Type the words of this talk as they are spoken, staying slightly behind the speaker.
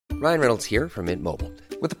Ryan Reynolds here from Mint Mobile.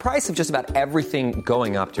 With the price of just about everything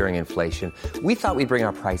going up during inflation, we thought we'd bring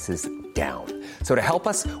our prices down. So to help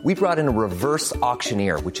us, we brought in a reverse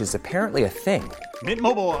auctioneer, which is apparently a thing. Mint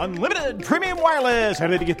Mobile Unlimited Premium Wireless. How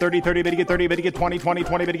to get 30, 30, bit to get 30, bit to get 20, 20,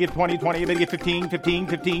 20, bit to get 20, 20, bit to get 15, 15,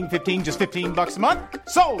 15, 15, just $15 a month?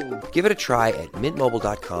 Sold! Give it a try at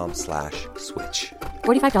mintmobile.com/switch.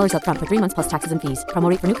 $45 up front for 3 months plus taxes and fees. Promo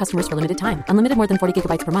rate for new customers for limited time. Unlimited more than 40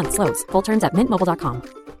 gigabytes per month. Slows full terms at mintmobile.com.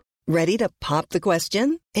 Ready to pop the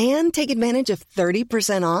question and take advantage of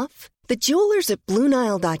 30% off? The jewelers at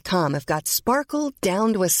BlueNile.com have got sparkle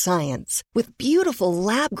down to a science with beautiful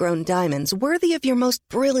lab-grown diamonds worthy of your most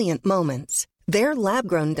brilliant moments. Their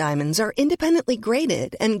lab-grown diamonds are independently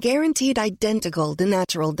graded and guaranteed identical to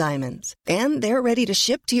natural diamonds. And they're ready to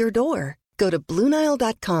ship to your door. Go to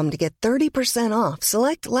BlueNile.com to get 30% off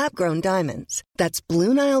select lab-grown diamonds. That's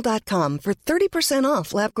BlueNile.com for 30%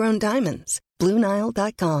 off lab-grown diamonds.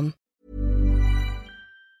 BlueNile.com.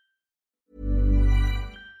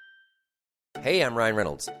 Hey, I'm Ryan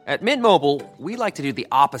Reynolds. At Mint Mobile, we like to do the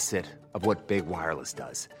opposite of what Big Wireless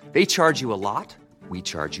does. They charge you a lot, we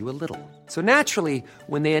charge you a little. So naturally,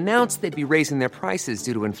 when they announced they'd be raising their prices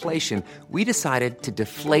due to inflation, we decided to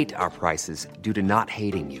deflate our prices due to not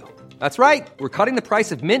hating you. That's right. We're cutting the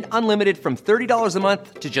price of Mint Unlimited from $30 a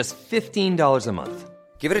month to just $15 a month.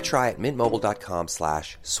 Give it a try at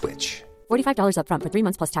mintmobile.com/switch. $45 up front for 3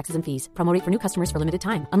 months plus taxes and fees. Promo rate for new customers for limited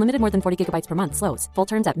time. Unlimited more than 40 gigabytes per month. Slows full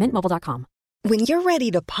terms at mintmobile.com. When you're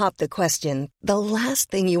ready to pop the question, the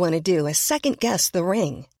last thing you want to do is second-guess the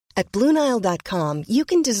ring. At BlueNile.com, you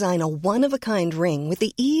can design a one-of-a-kind ring with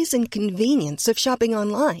the ease and convenience of shopping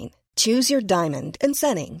online. Choose your diamond and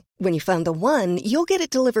setting. When you find the one, you'll get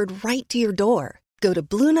it delivered right to your door. Go to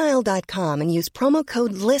BlueNile.com and use promo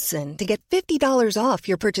code LISTEN to get $50 off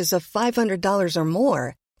your purchase of $500 or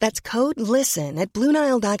more. That's code LISTEN at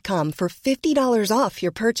BlueNile.com for $50 off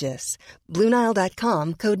your purchase.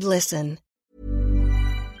 BlueNile.com, code LISTEN.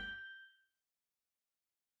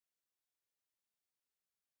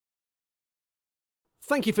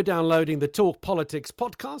 Thank you for downloading the Talk Politics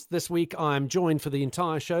podcast. This week I am joined for the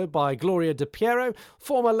entire show by Gloria De Piero,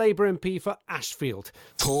 former Labour MP for Ashfield.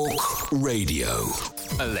 Talk Radio.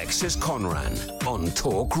 Alexis Conran on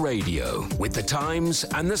Talk Radio with The Times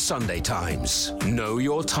and The Sunday Times. Know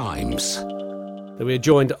your times. We are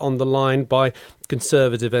joined on the line by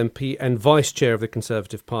Conservative MP and Vice Chair of the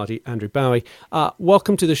Conservative Party, Andrew Bowie.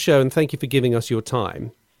 Welcome to the show and thank you for giving us your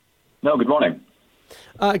time. No, good morning.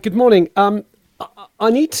 Good morning. I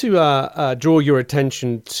need to draw your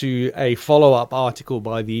attention to a follow-up article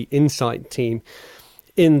by the Insight team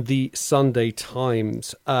in the Sunday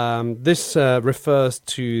Times. This refers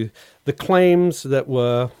to the claims that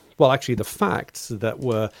were, well, actually the facts that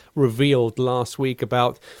were revealed last week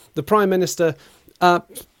about the Prime Minister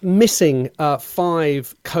missing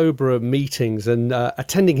 5 Cobra meetings and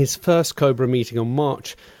attending his first Cobra meeting on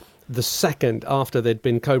March the 2nd after there'd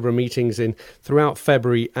been Cobra meetings throughout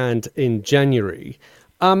February and in January.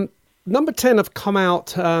 Number 10 have come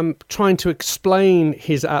out trying to explain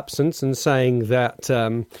his absence and saying that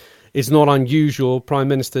it's not unusual. Prime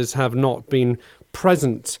Ministers have not been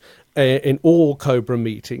present in all Cobra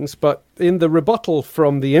meetings. But in the rebuttal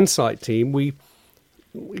from the Insight team, we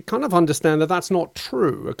kind of understand that that's not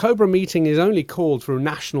true. A Cobra meeting is only called for a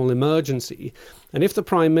national emergency. And if the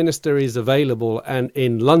Prime Minister is available and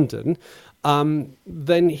in London,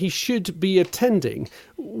 then he should be attending.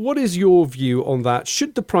 What is your view on that?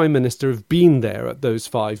 Should the Prime Minister have been there at those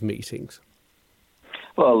 5 meetings?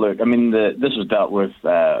 Well, look, I mean, this was dealt with,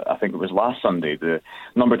 I think it was last Sunday. The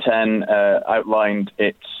number 10 outlined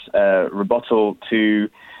its rebuttal to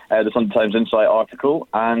the Sunday Times Insight article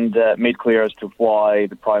and made clear as to why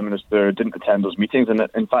the Prime Minister didn't attend those meetings. And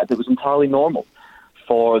in fact, it was entirely normal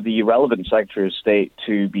for the relevant Secretary of State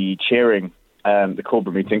to be chairing the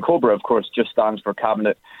Cobra meeting. Cobra, of course, just stands for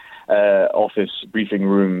Cabinet Office Briefing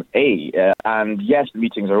Room A. And yes, the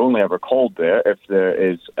meetings are only ever called there if there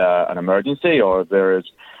is an emergency or there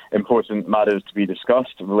is important matters to be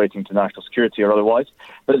discussed relating to national security or otherwise.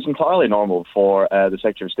 But it's entirely normal for the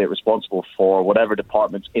Secretary of State responsible for whatever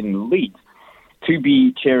department's in the lead to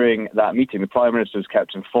be chairing that meeting. The Prime Minister is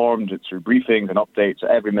kept informed through briefings and updates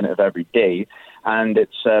every minute of every day. And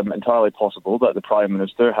it's entirely possible that the Prime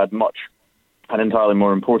Minister had entirely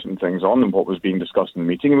more important things on than what was being discussed in the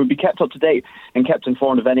meeting, and would be kept up to date and kept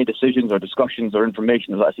informed of any decisions or discussions or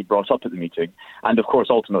information that's actually brought up at the meeting. And of course,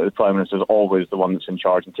 ultimately, the Prime Minister is always the one that's in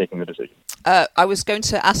charge in taking the decision. I was going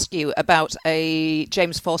to ask you about a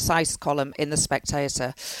James Forsyth column in The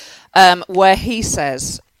Spectator, where he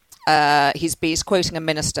says, he's quoting a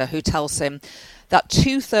minister who tells him that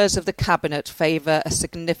 2/3 of the Cabinet favour a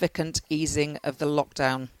significant easing of the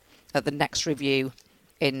lockdown at the next review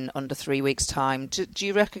in under 3 weeks' time. Do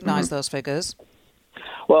you recognise those figures?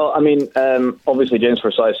 Well, I mean, obviously James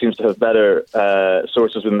Forsyth seems to have better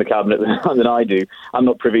sources within the Cabinet than I do. I'm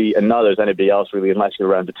not privy, and neither is anybody else really, unless you're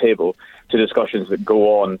around the table, to discussions that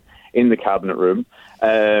go on in the Cabinet room.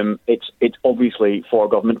 It's obviously for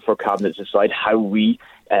government, for Cabinet to decide how we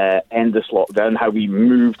end this lockdown, how we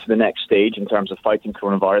move to the next stage in terms of fighting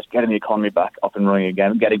coronavirus, getting the economy back up and running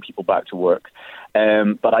again, getting people back to work.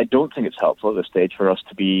 But I don't think it's helpful at this stage for us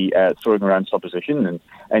to be throwing around supposition and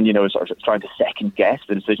sort of trying to second guess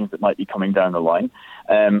the decisions that might be coming down the line.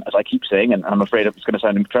 As I keep saying, and I'm afraid it's going to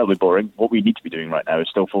sound incredibly boring, what we need to be doing right now is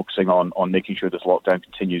still focusing on making sure this lockdown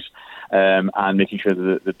continues and making sure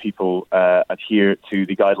that the people adhere to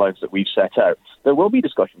the guidelines that we've set out. There will be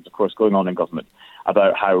discussions, of course, going on in government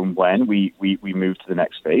about how and when we move to the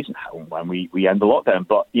next phase and how and when we end the lockdown.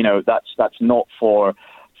 But, that's not for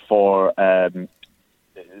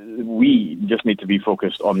we just need to be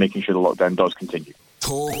focused on making sure the lockdown does continue.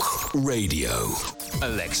 Talk Radio.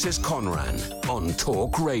 Alexis Conran on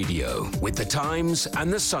Talk Radio with the Times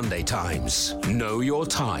and the Sunday Times. Know your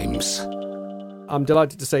times. I'm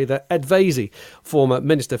delighted to say that Ed Vaizey, former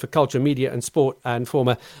Minister for Culture, Media and Sport and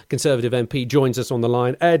former Conservative MP, joins us on the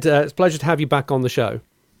line. Ed, it's a pleasure to have you back on the show.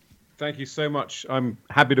 Thank you so much. I'm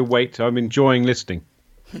happy to wait. I'm enjoying listening.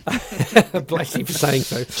 Bless you for saying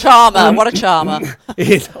so. Charmer, what a charmer.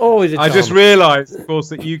 It's always a charmer. I just realised, of course,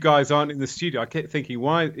 that you guys aren't in the studio. I kept thinking,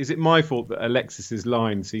 why is it my fault that Alexis's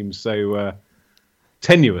line seems so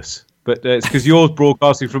tenuous? But it's because you're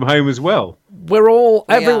broadcasting from home as well.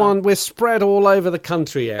 We're spread all over the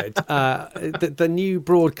country, Ed. The new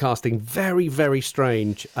broadcasting, very, very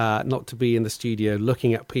strange not to be in the studio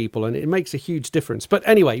looking at people, and it makes a huge difference. But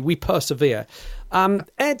anyway, we persevere.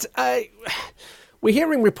 Ed, we're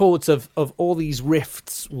hearing reports of all these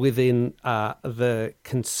rifts within the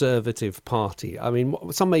Conservative Party. I mean,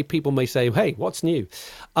 people may say, hey, what's new?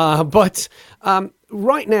 But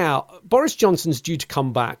right now, Boris Johnson's due to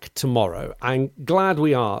come back tomorrow, and glad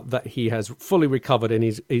we are that he has fully recovered and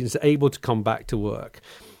is able to come back to work.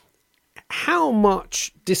 How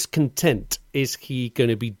much discontent is he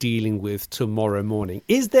going to be dealing with tomorrow morning?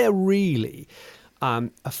 Is there really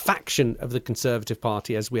a faction of the Conservative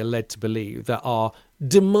Party, as we're led to believe, that are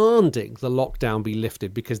demanding the lockdown be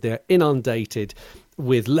lifted because they're inundated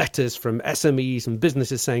with letters from SMEs and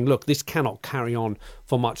businesses saying, look, this cannot carry on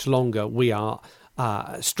for much longer. We are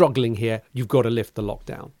struggling here. You've got to lift the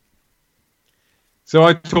lockdown. So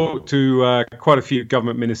I talked to quite a few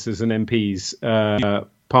government ministers and MPs,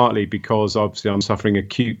 partly because obviously I'm suffering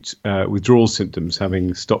acute withdrawal symptoms,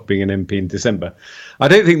 having stopped being an MP in December. I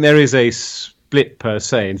don't think there is a split per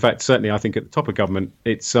se. In fact, certainly I think at the top of government,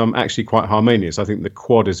 it's actually quite harmonious. I think the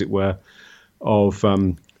quad, as it were, of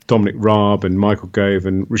Dominic Raab and Michael Gove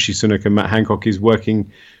and Rishi Sunak and Matt Hancock is working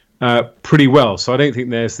pretty well. So I don't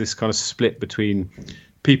think there's this kind of split between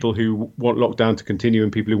people who want lockdown to continue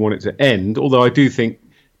and people who want it to end, although I do think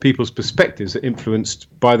people's perspectives are influenced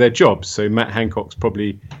by their jobs. So Matt Hancock's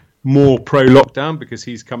probably more pro-lockdown because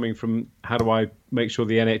he's coming from how do I make sure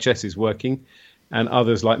the NHS is working, and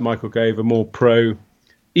others like Michael Gove are more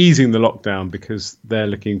pro-easing the lockdown because they're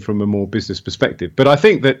looking from a more business perspective. But I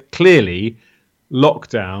think that clearly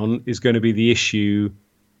lockdown is going to be the issue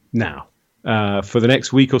now. For the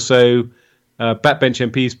next week or so,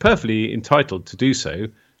 backbench MPs, perfectly entitled to do so,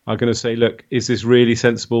 are going to say, look, is this really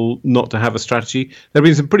sensible not to have a strategy? There have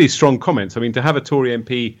been some pretty strong comments. I mean, to have a Tory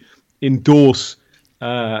MP endorse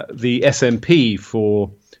the SNP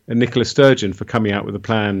for Nicola Sturgeon for coming out with a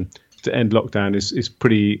plan to end lockdown is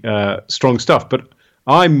pretty strong stuff. But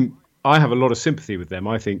I have a lot of sympathy with them.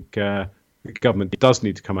 I think the government does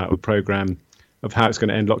need to come out with a programme of how it's going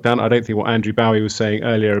to end lockdown. I don't think what Andrew Bowie was saying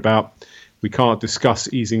earlier about we can't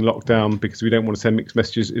discuss easing lockdown because we don't want to send mixed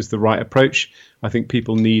messages is the right approach. I think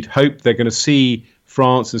people need hope. They're going to see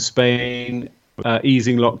France and Spain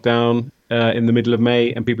easing lockdown in the middle of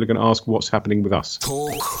May, and people are going to ask what's happening with us.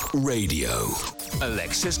 Talk Radio.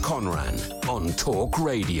 Alexis Conran on Talk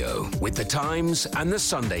Radio with the Times and the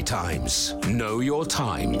Sunday Times. Know your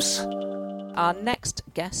times. Our next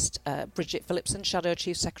guest, Bridget Phillipson, Shadow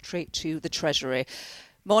Chief Secretary to the Treasury.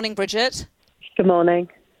 Morning, Bridget. Good morning.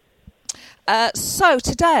 So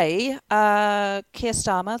today, Keir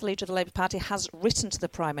Starmer, the leader of the Labour Party, has written to the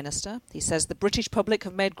Prime Minister. He says the British public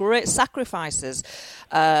have made great sacrifices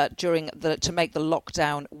to make the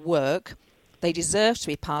lockdown work. They deserve to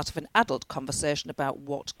be part of an adult conversation about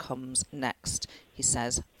what comes next. He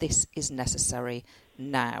says this is necessary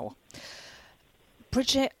now.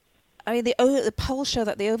 Bridget, I mean, the polls show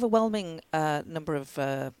that the overwhelming number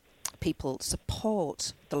of people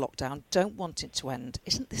support the lockdown, don't want it to end.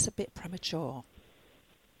 Isn't this a bit premature?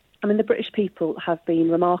 I mean, the British people have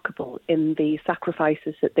been remarkable in the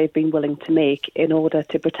sacrifices that they've been willing to make in order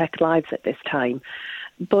to protect lives at this time.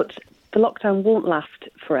 But the lockdown won't last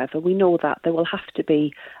forever. We know that there will have to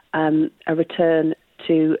be a return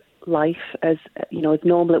to life as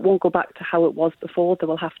normal. It won't go back to how it was before. There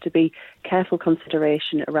will have to be careful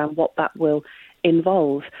consideration around what that will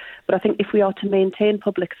involve. But I think if we are to maintain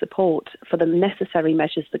public support for the necessary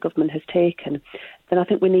measures the government has taken, then I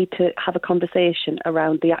think we need to have a conversation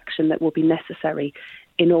around the action that will be necessary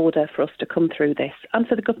in order for us to come through this, and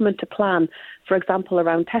for the government to plan, for example,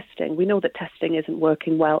 around testing. We know that testing isn't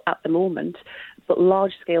working well at the moment, but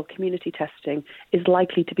large-scale community testing is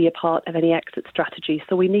likely to be a part of any exit strategy.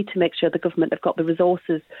 So we need to make sure the government have got the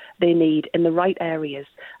resources they need in the right areas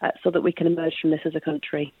so that we can emerge from this as a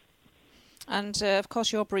country. And, of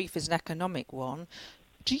course, your brief is an economic one.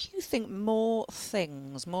 Do you think more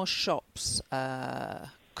shops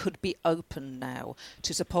could be open now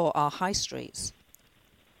to support our high streets?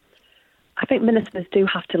 I think ministers do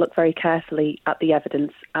have to look very carefully at the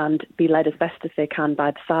evidence and be led as best as they can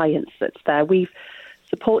by the science that's there. We've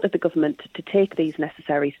supported the government to take these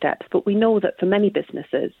necessary steps, but we know that for many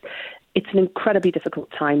businesses, it's an incredibly difficult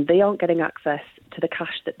time. They aren't getting access to the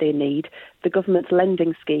cash that they need. The government's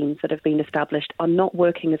lending schemes that have been established are not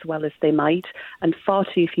working as well as they might, and far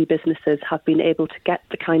too few businesses have been able to get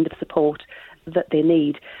the kind of support that they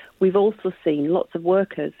need. We've also seen lots of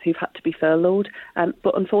workers who've had to be furloughed,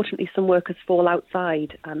 but unfortunately some workers fall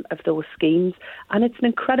outside of those schemes, and it's an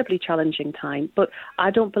incredibly challenging time. But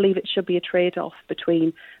I don't believe it should be a trade-off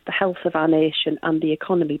between the health of our nation and the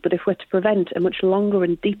economy. But if we're to prevent a much longer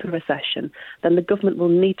and deeper recession, then the government will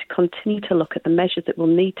need to continue to look at the measures it will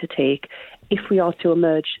need to take if we are to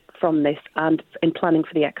emerge from this and in planning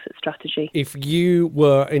for the exit strategy. If you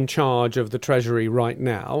were in charge of the Treasury right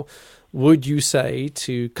now, would you say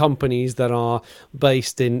to companies that are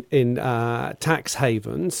based in tax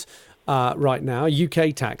havens right now,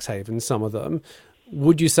 UK tax havens, some of them,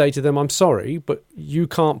 would you say to them, I'm sorry, but you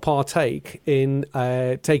can't partake in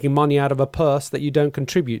taking money out of a purse that you don't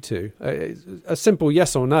contribute to? A simple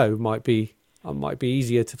yes or no might be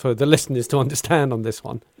easier for the listeners to understand on this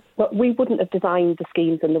one. Well, we wouldn't have designed the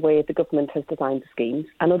schemes in the way the government has designed the schemes,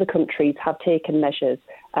 and other countries have taken measures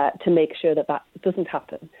to make sure that doesn't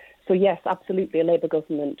happen. So yes, absolutely, a Labour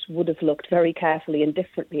government would have looked very carefully and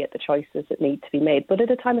differently at the choices that need to be made. But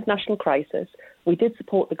at a time of national crisis, we did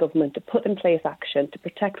support the government to put in place action to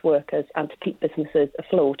protect workers and to keep businesses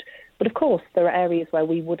afloat. But of course, there are areas where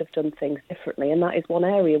we would have done things differently, and that is one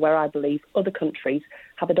area where I believe other countries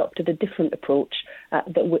have adopted a different approach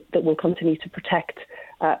that will continue to protect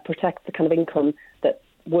the kind of income that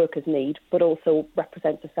workers need, but also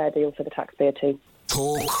represents a fair deal for the taxpayer too.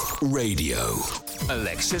 Talk Radio.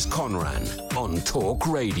 Alexis Conran on Talk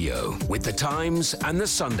Radio with the Times and the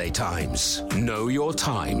Sunday Times. Know your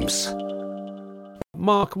times.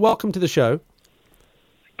 Mark, welcome to the show.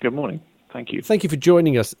 Good morning. Thank you. Thank you for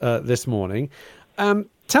joining us this morning.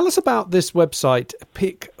 Tell us about this website,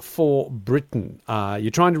 Pick for Britain.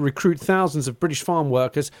 You're trying to recruit thousands of British farm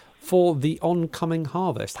workers for the oncoming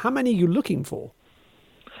harvest. How many are you looking for?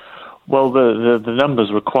 Well, the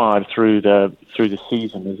numbers required through the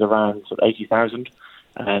season is around 80,000,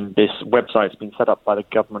 and this website's been set up by the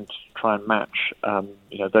government to try and match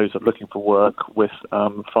those that are looking for work with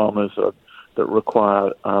farmers that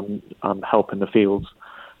require help in the fields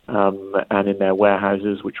and in their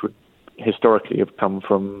warehouses, which would historically have come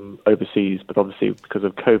from overseas, but obviously because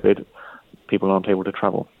of COVID, people aren't able to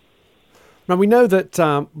travel. Now, we know that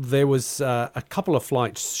there was a couple of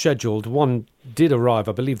flights scheduled. One did arrive.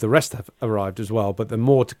 I believe the rest have arrived as well, but there are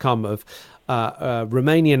more to come of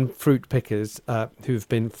Romanian fruit pickers who've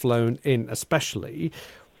been flown in especially.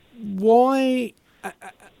 Why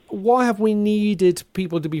have we needed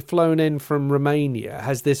people to be flown in from Romania?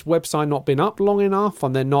 Has this website not been up long enough?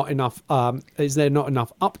 And is there not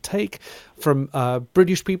enough uptake from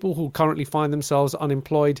British people who currently find themselves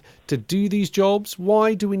unemployed to do these jobs?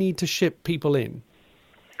 Why do we need to ship people in?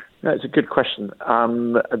 No, it's a good question.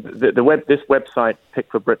 This website,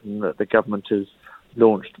 Pick for Britain, that the government has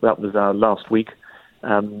launched, that was last week.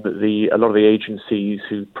 A lot of the agencies,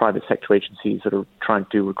 private sector agencies that are trying to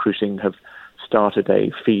do recruiting, have started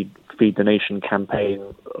a Feed the Nation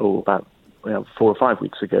campaign about 4 or 5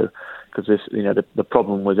 weeks ago, because the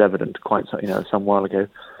problem was evident quite some while ago.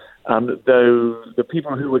 Though the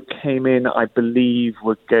people who came in, I believe,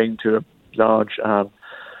 were going to a large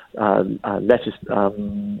lettuce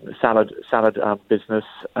salad business,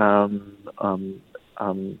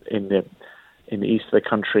 in the east of the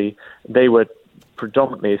country. They were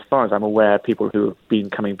predominantly, as far as I'm aware, people who have been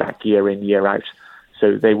coming back year in, year out.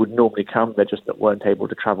 So they would normally come. They just weren't able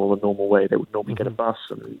to travel the normal way. They would normally get a bus,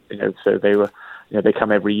 and so they were. They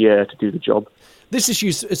come every year to do the job. This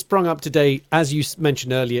issue sprung up today, as you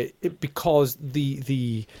mentioned earlier, because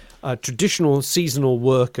the traditional seasonal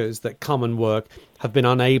workers that come and work have been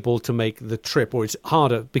unable to make the trip, or it's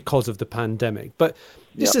harder because of the pandemic. But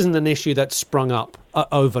this isn't an issue that sprung up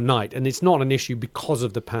overnight, and it's not an issue because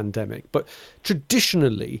of the pandemic. But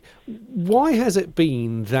traditionally, why has it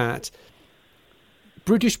been that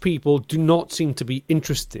British people do not seem to be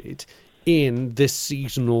interested in this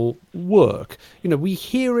seasonal work? We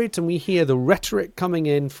hear it, and we hear the rhetoric coming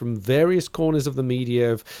in from various corners of the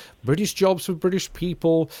media of British jobs for British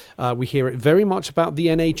people. We hear it very much about the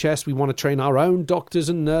NHS. We want to train our own doctors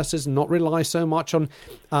and nurses and not rely so much on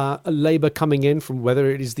labour coming in from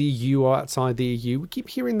whether it is the EU or outside the EU. We keep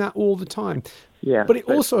hearing that all the time. Yeah, but it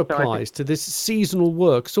also applies to this seasonal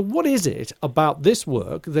work. So what is it about this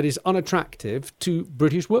work that is unattractive to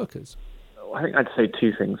British workers? I think I'd say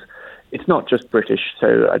two things. It's not just British,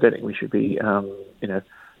 so I don't think we should be,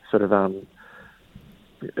 it's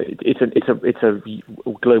a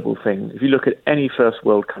global thing. If you look at any first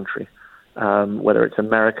world country, whether it's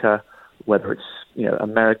America, whether it's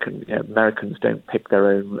Americans don't pick their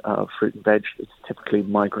own fruit and veg. It's typically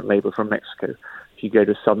migrant labor from Mexico. If you go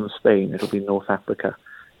to southern Spain, it'll be North Africa.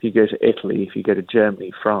 If you go to Italy, if you go to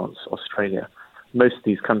Germany, France, Australia, most of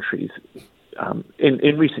these countries,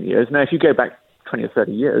 in recent years. Now, if you go back 20 or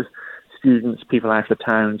 30 years, students, people out of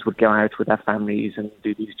towns would go out with their families and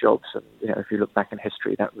do these jobs. And if you look back in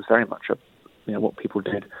history, that was very much what people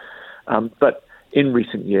did. But in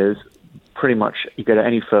recent years, pretty much you go to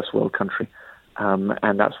any first world country,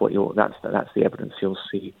 and that's the evidence you'll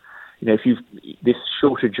see. This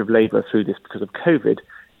shortage of labour through this because of COVID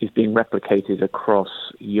is being replicated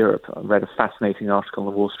across Europe. I read a fascinating article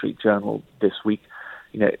in the Wall Street Journal this week.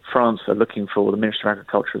 France are looking for, the Minister of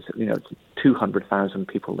Agriculture, 200,000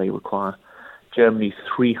 people they require. Germany,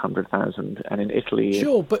 300,000, and in Italy...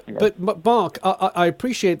 Sure, but Mark, I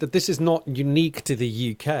appreciate that this is not unique to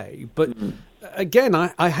the UK, but again,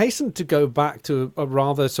 I hasten to go back to a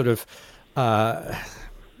rather sort of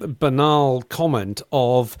banal comment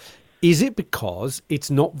of, is it because it's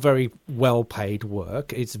not very well-paid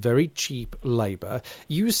work, it's very cheap labour?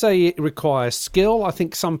 You say it requires skill. I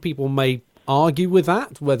think some people may argue with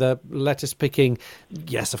that, whether lettuce picking,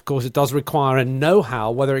 yes, of course, it does require a know-how.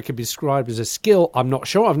 Whether it can be described as a skill, I'm not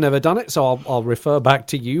sure. I've never done it, so I'll refer back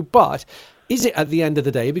to you. But is it at the end of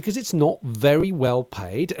the day because it's not very well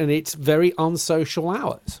paid and it's very unsocial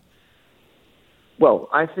hours? Well,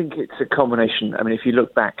 I think it's a combination. I mean, if you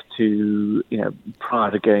look back to,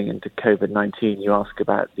 prior to going into COVID-19, you ask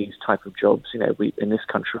about these type of jobs. We in this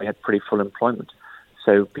country we had pretty full employment,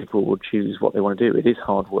 so people will choose what they want to do. It is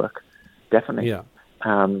hard work. Definitely. Yeah.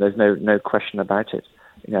 There's no question about it.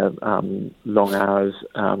 Long hours.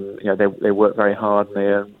 They work very hard,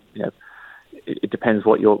 and it depends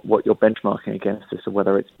what you're benchmarking against as to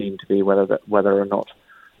whether it's deemed to be whether or not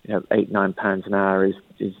 £8-9 an hour is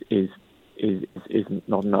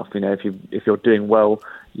not enough. If you're doing well,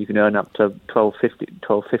 you can earn up to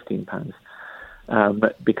 £12-15.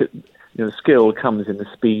 Because the skill comes in the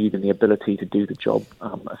speed and the ability to do the job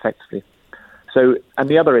effectively. So, and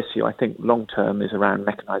the other issue, I think, long-term is around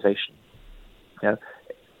mechanisation.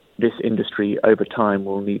 This industry, over time,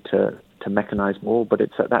 will need to mechanise more, but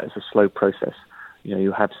that is a slow process.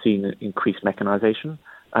 You have seen increased mechanisation,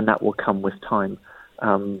 and that will come with time.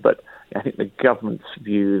 But I think the government's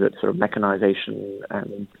view that sort of mechanisation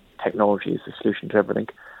and technology is the solution to everything.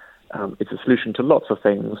 It's a solution to lots of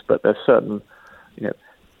things, but there's certain,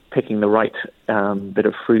 picking the right bit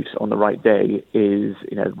of fruit on the right day is,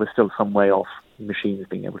 we're still some way off machines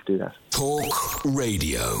being able to do that. Talk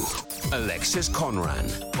Radio. Alexis Conran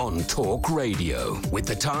on Talk Radio with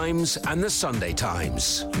the Times and the Sunday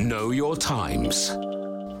Times. Know your times.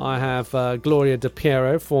 I have Gloria De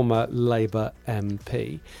Piero, former Labour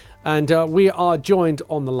MP. And we are joined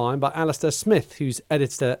on the line by Alistair Smith, who's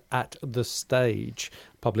editor at The Stage,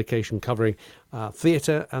 publication covering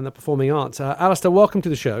theatre and the performing arts. Alistair, welcome to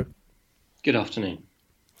the show. Good afternoon.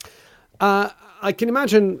 I can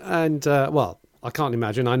imagine, and I can't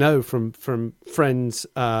imagine, I know from friends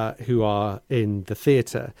who are in the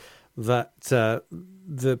theatre that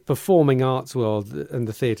the performing arts world and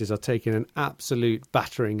the theatres are taking an absolute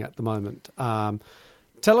battering at the moment.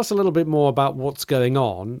 Tell us a little bit more about what's going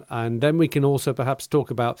on, and then we can also perhaps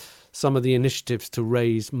talk about some of the initiatives to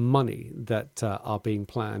raise money that are being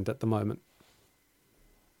planned at the moment.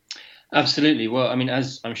 Absolutely. Well, I mean,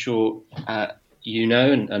 as I'm sure you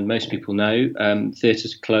know, and most people know,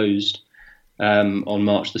 theatres closed on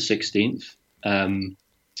March the 16th.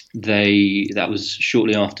 That was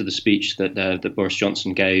shortly after the speech that Boris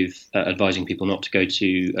Johnson gave, advising people not to go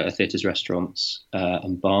to theatres, restaurants,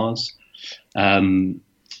 and bars.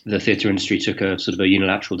 The theatre industry took a sort of a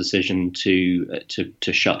unilateral decision to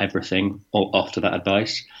shut everything after that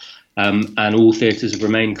advice, and all theatres have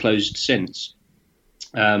remained closed since.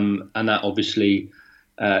 And that obviously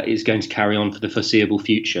is going to carry on for the foreseeable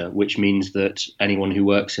future, which means that anyone who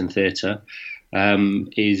works in theatre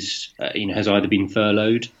has either been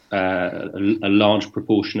furloughed, a large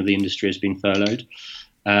proportion of the industry has been furloughed,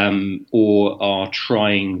 or are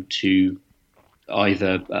trying to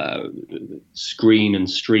either screen and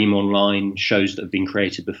stream online shows that have been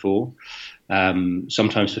created before,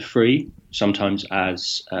 sometimes for free, sometimes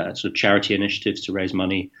as sort of charity initiatives to raise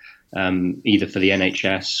money, either for the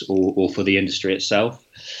NHS or for the industry itself,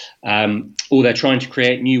 or they're trying to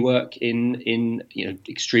create new work in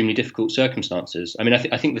extremely difficult circumstances. I mean,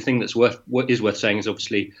 I think the thing that's worth saying is,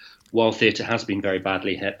 obviously, while theatre has been very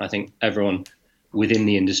badly hit, I think everyone within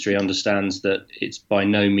the industry understands that it's by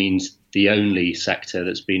no means the only sector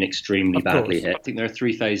that's been extremely badly hit. I think there are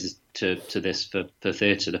three phases to this for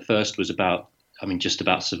theatre. The first was just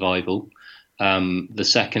about survival. The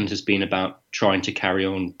second has been about trying to carry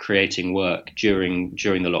on creating work during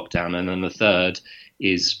the lockdown, and then the third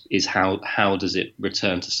is how does it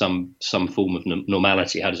return to some form of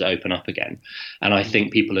normality? How does it open up again? And I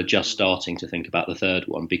think people are just starting to think about the third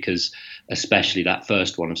one, because especially that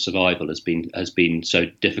first one of survival has been so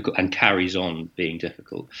difficult and carries on being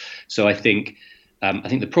difficult. So I think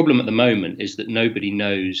the problem at the moment is that nobody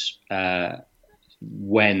knows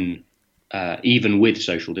when. Even with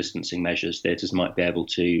social distancing measures, theatres might be able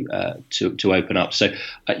to open up. So,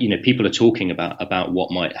 people are talking about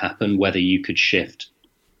what might happen, whether you could shift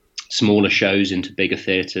smaller shows into bigger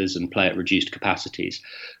theatres and play at reduced capacities.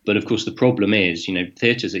 But of course, the problem is,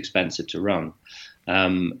 theatre's expensive to run,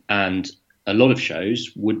 and a lot of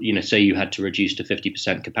shows would, say you had to reduce to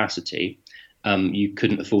 50% capacity. You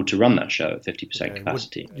couldn't afford to run that show at 50%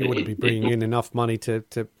 capacity. You wouldn't be bringing in enough money to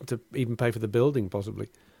even pay for the building, possibly.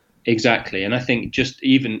 Exactly. And I think just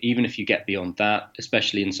even if you get beyond that,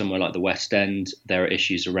 especially in somewhere like the West End, there are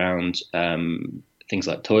issues around things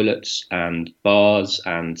like toilets and bars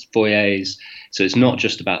and foyers. So it's not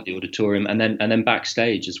just about the auditorium, and then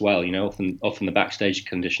backstage as well. Often the backstage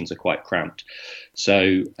conditions are quite cramped.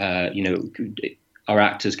 So are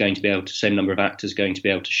actors going to be able to, same number of actors going to be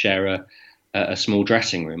able to share a small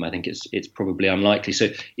dressing room? I think it's probably unlikely. So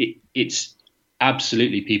it's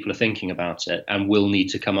absolutely, people are thinking about it and will need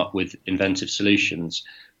to come up with inventive solutions.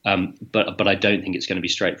 But I don't think it's going to be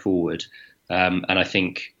straightforward. And I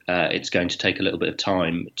think it's going to take a little bit of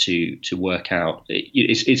time to work out.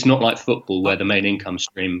 It's not like football, where the main income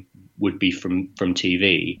stream would be from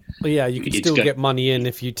TV. Well, yeah, you could still get money in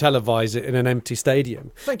if you televise it in an empty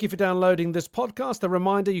stadium. Thank you for downloading this podcast. A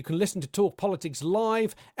reminder, you can listen to Talk Politics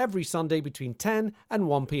live every Sunday between 10 and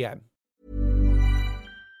 1 p.m.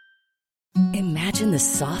 Imagine the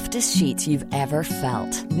softest sheets you've ever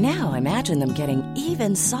felt. Now imagine them getting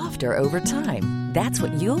even softer over time. That's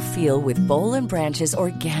what you'll feel with Boll & Branch's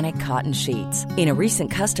organic cotton sheets. In a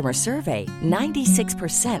recent customer survey,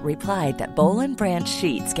 96% replied that Boll & Branch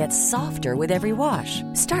sheets get softer with every wash.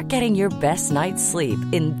 Start getting your best night's sleep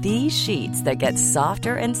in these sheets that get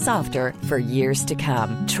softer and softer for years to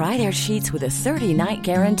come. Try their sheets with a 30-night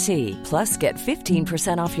guarantee. Plus, get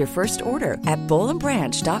 15% off your first order at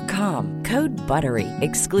bollandbranch.com. Code BUTTERY.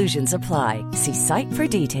 Exclusions apply. See site for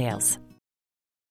details.